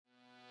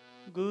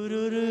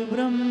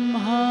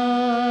गुरुर्ब्रह्मा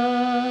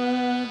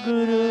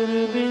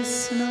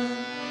गुरुर्विष्णु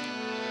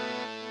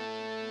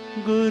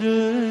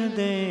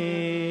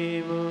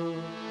गुरुर्देवो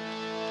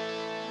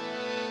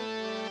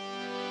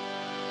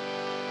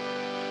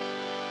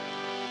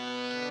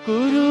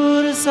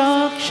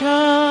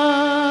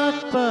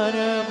गुरुर्साक्षात्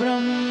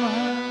परब्रह्म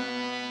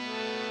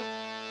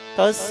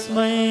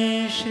तस्मै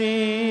श्री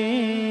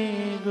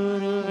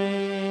गुरुवे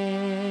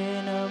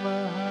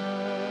नमः।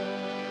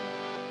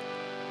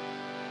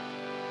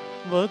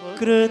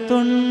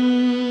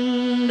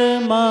 वक्रतुंड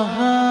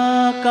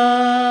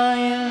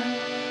महाकाय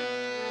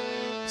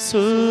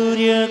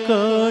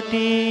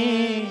सूर्यकोटि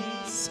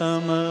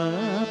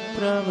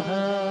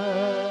समप्रभा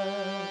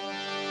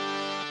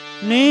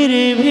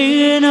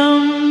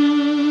निर्विघ्नं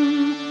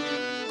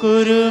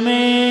कुरु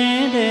मे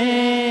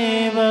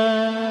देव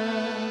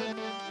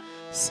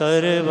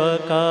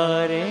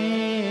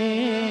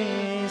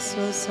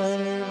सर्वकार्येषु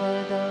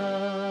सर्वदा।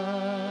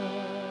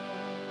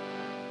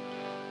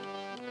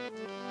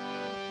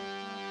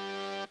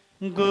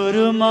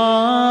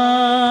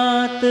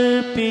 गुरुमात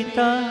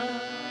पिता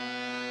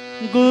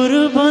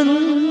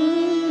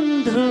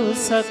गुरुबंधु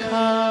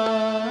सखा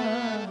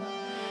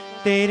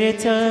तेरे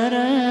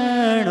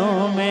चरणों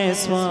में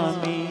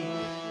स्वामी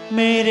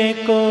मेरे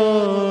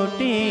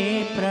कोटि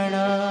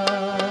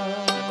प्रणाम।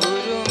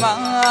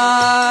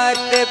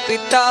 गुरुमात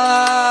पिता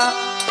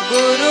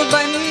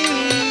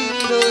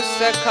गुरुबंधु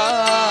सखा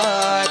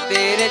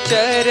तेरे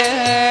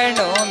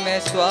चरणों में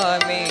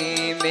स्वामी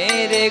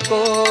मेरे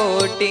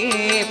कोटि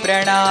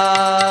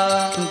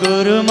प्रणाम।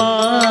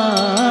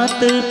 गुरुमात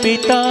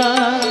पिता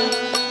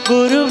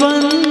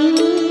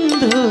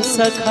गुरुबंधु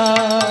सखा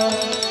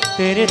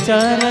तेरे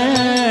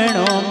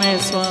चरणों में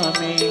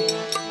स्वामी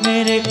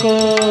मेरे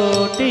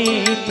कोटि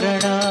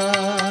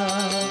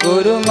प्रणाम।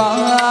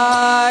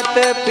 गुरुमात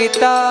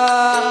पिता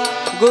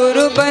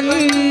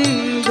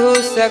गुरुबंधु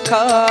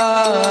सखा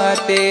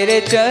तेरे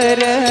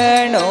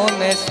चरणों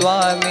में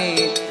स्वामी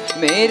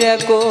मेरा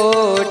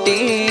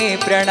कोटि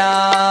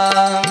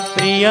प्रणाम।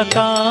 प्रिय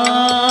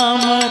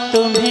काम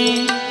तुम्हें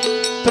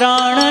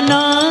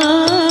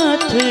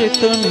प्राणनाथ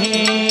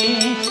तुम्हें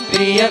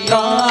प्रिय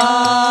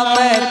काम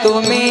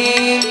तुम्हें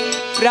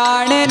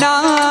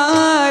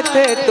प्राणनाथ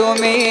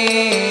तुम्हें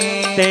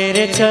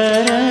तेरे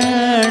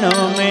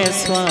चरणों में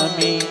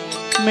स्वामी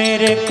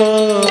मेरे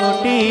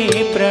कोटि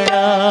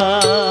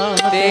प्रणाम।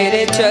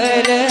 तेरे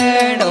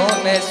चरणों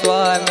में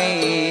स्वामी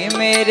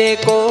मेरे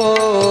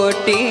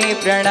कोटि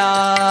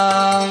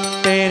प्रणाम।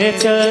 तेरे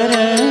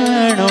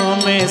चरणों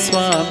में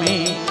स्वामी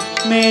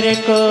मेरे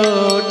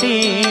कोटि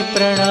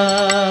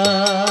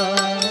प्रणाम।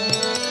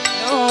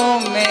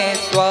 में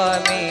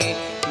स्वामी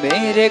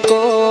मेरे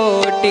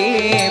कोटि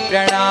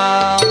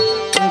प्रणाम।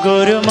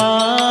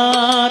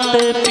 गुरुमात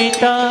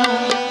पिता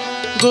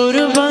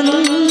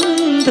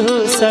गुरुबंधु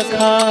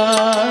सखा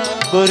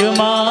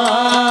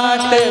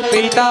गुरुमात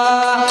पिता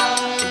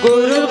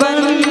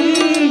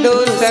गुरुबंधु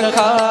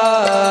सखा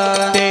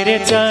तेरे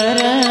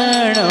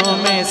चरणों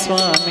में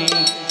स्वामी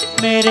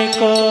मेरे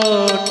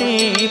कोटि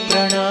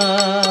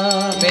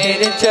प्रणाम।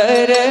 मेरे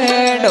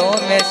चरणों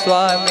में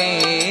स्वामी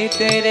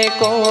तेरे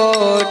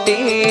कोटि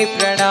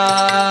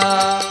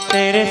प्रणाम।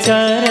 तेरे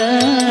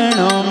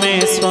चरणों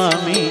में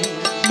स्वामी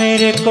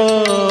मेरे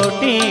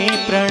कोटि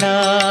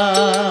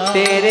प्रणाम।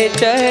 तेरे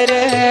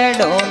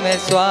चरणों में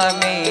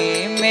स्वामी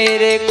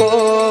मेरे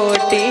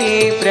कोटि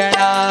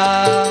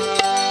प्रणाम।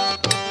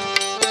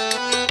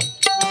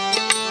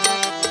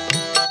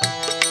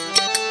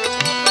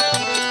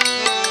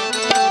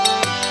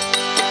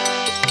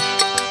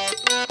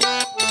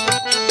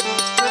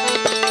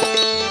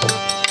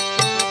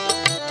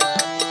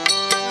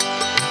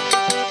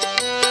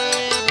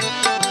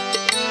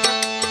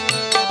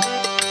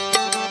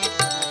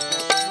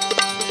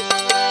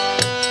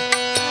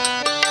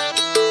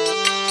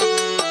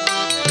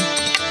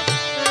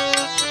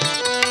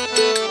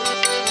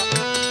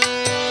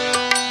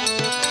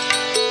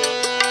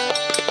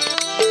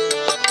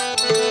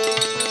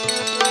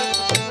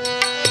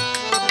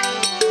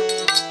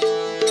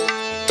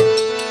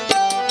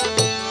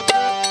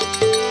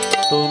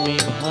 तुम्ही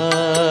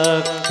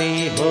भक्ति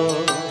हो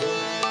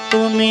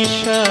तुम्ही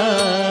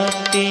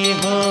शक्ति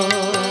हो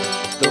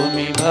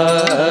तुम्ही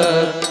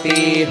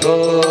भक्ति हो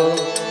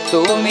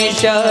तुम्ही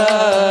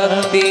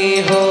शक्ति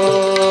हो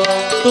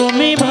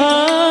तुम्ही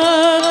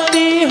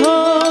भक्ति हो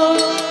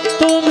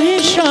तुम्ही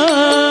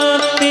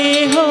शक्ति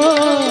हो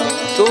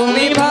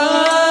तुम्ही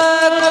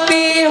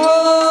भक्ति हो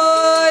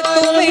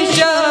तुम्ही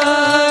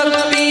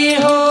शक्ति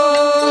हो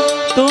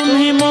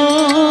तुम्ही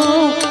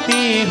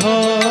मुक्ति हो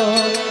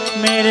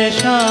मेरे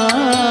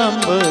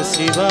शाम्ब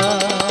शिवा।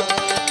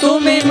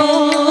 तुम्ही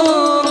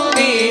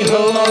मुक्ति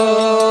हो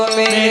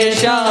मेरे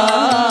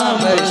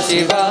श्याम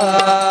शिवा।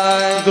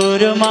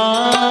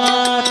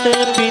 गुरुमात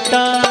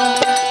पिता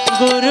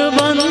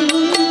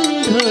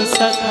गुरुबंधु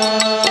सखा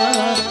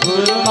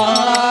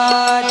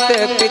गुरुमात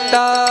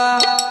पिता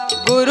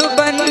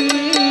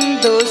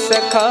गुरुबंधु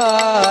सखा।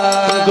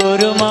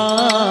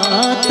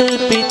 गुरुमात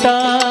पिता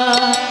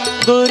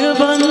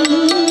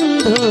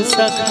गुरुबंधु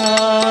सखा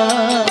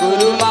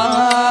गुरु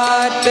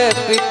मात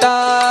पिता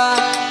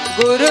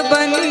गुरु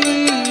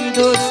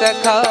बंधु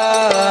सखा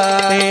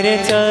तेरे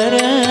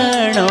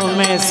चरणों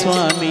में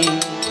स्वामी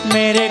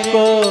मेरे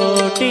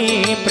कोटि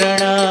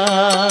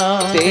प्रणाम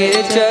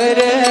तेरे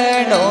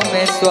चरणों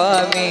में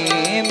स्वामी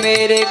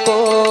मेरे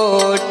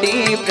कोटि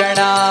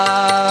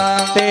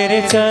प्रणाम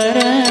तेरे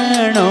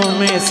चरणों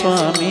में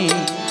स्वामी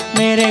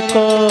मेरे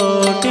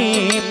कोटि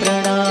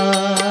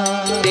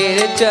प्रणाम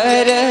तेरे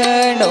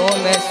चरणों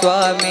में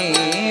स्वामी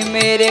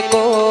मेरे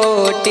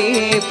कोटि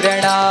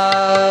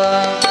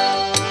प्रणाम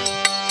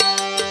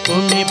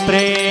तुम्ही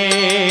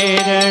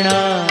प्रेरणा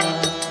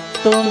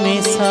तुम्ही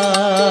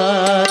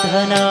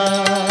साधना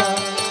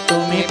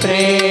तुम्ही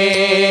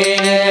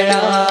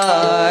प्रेरणा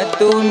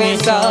तुम्ही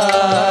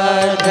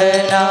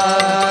साधना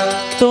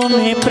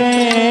तुम्ही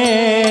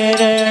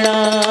प्रेरणा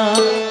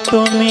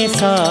तुम्ही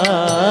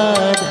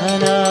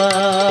साधना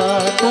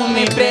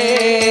तुम्ही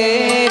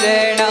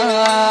प्रेरणा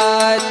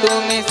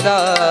तुम्ही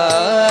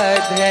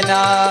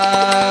साधना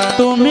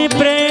तुम्ही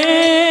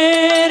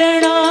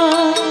प्रेरणा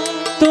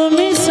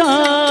तुम्ही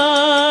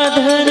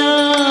साधना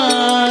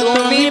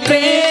तुम्ही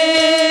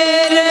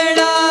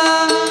प्रेरणा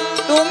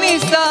तुम्ही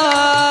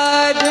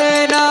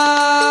साधना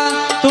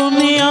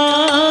तुम्ही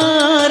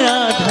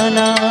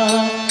आराधना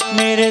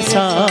मेरे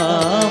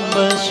सांब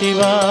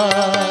शिवा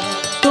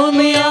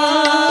तुम्ही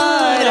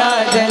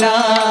आराधना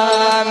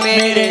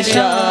मेरे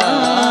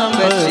श्याम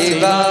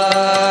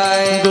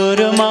शिवाय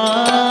गुरु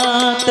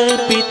मात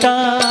पिता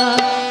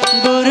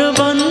गुरु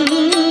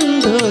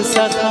बंधु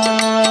सखा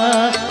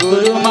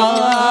गुरु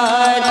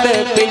मात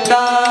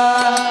पिता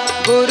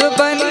गुरु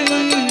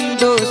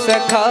बंधु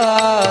सखा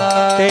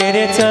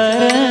तेरे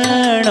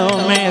चरणों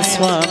में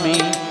स्वामी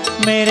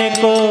मेरे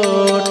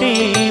कोटि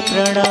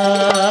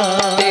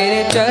प्रणाम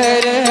तेरे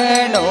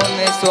चरणों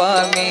में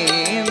स्वामी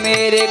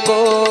मेरे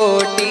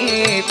कोटि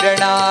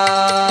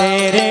प्रणाम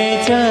तेरे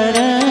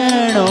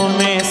चरणों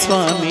में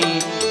स्वामी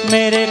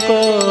मेरे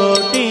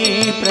कोटि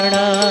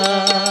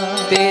प्रणाम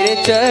तेरे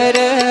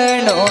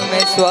चरणों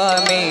में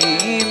स्वामी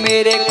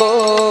मेरे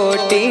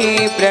कोटि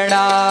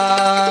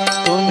प्रणाम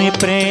तुम्ही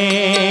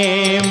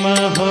प्रेम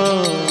हो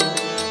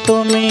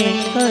तुम्ही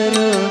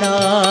करुणा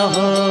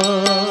हो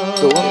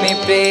तुम्ही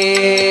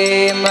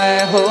प्रेम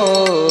हो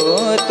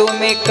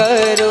तुम्ही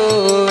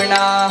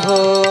करुणा हो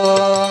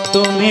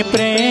तुम्ही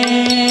प्रेम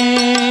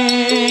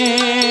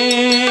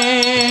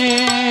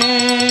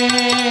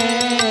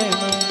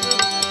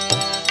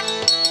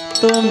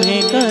तुम्ही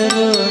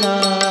करुणा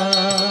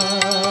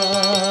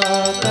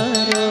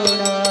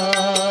करुणा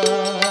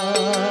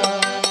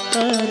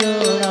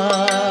करुणा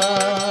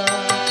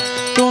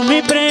तुम्ही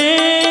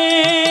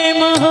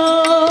प्रेम हो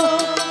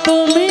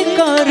तुम्ही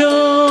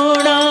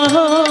करुणा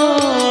हो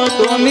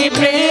तुम्ही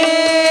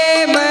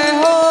प्रेम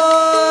हो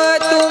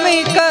तुम्ही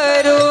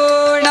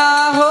करुणा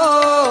हो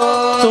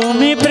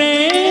तुम्ही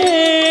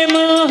प्रेम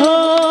हो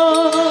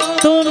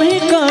तुम्ही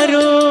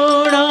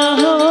करुणा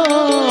हो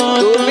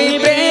तुम्ही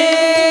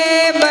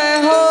प्रेम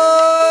हो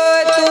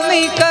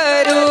तुम्ही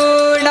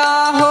करुणा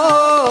हो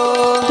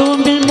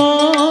तुम्ही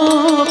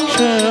मोक्ष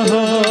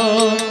हो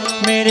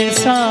मेरे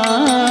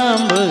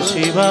सांब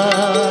शिवा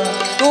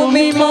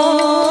तुम्ही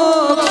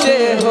मोक्ष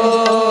हो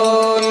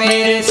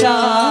मेरे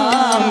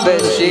सांब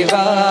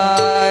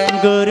शिवाय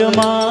गुरु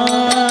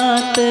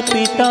मात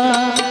पिता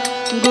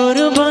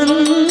गुरु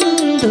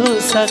बंधु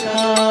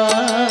सखा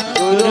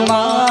गुरु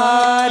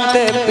मात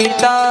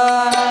पिता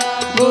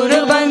गुरु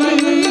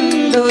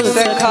बंधु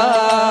सखा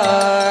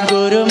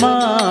गुरु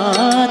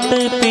मात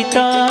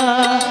पिता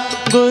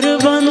गुरु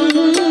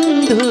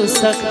बंधु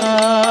सखा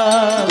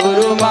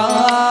गुरु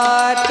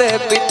मात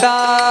पिता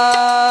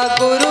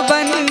गुरु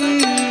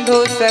बंधु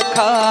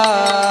सखा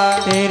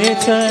तेरे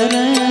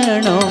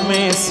चरणों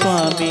में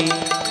स्वामी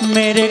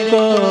मेरे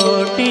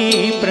कोटि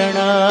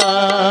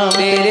प्रणाम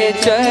तेरे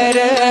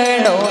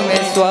चरणों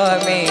में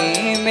स्वामी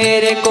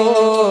मेरे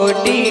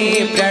कोटि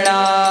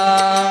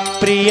प्रणाम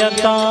प्रिय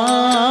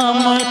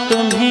काम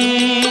तुम्ही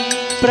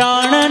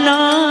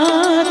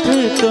प्राणनाथ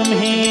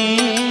तुम्ही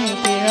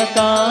प्रिय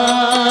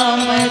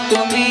काम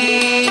तुम्ही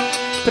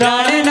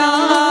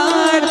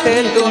प्राणनाथ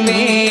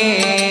तुम्ही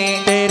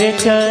तेरे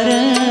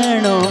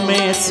चरणों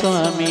में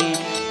स्वामी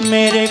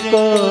मेरे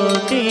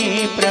कोटि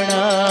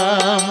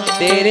प्रणाम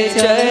तेरे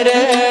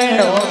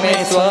चरणों में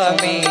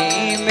स्वामी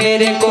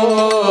मेरे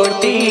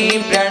कोटि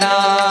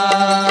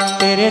प्रणाम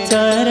तेरे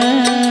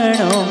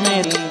चरणों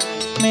में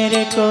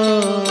मेरे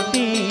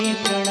कोटि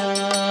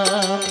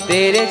प्रणाम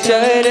तेरे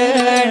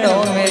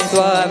चरणों में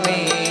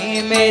स्वामी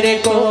मेरे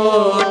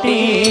कोटि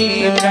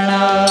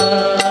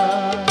प्रणाम।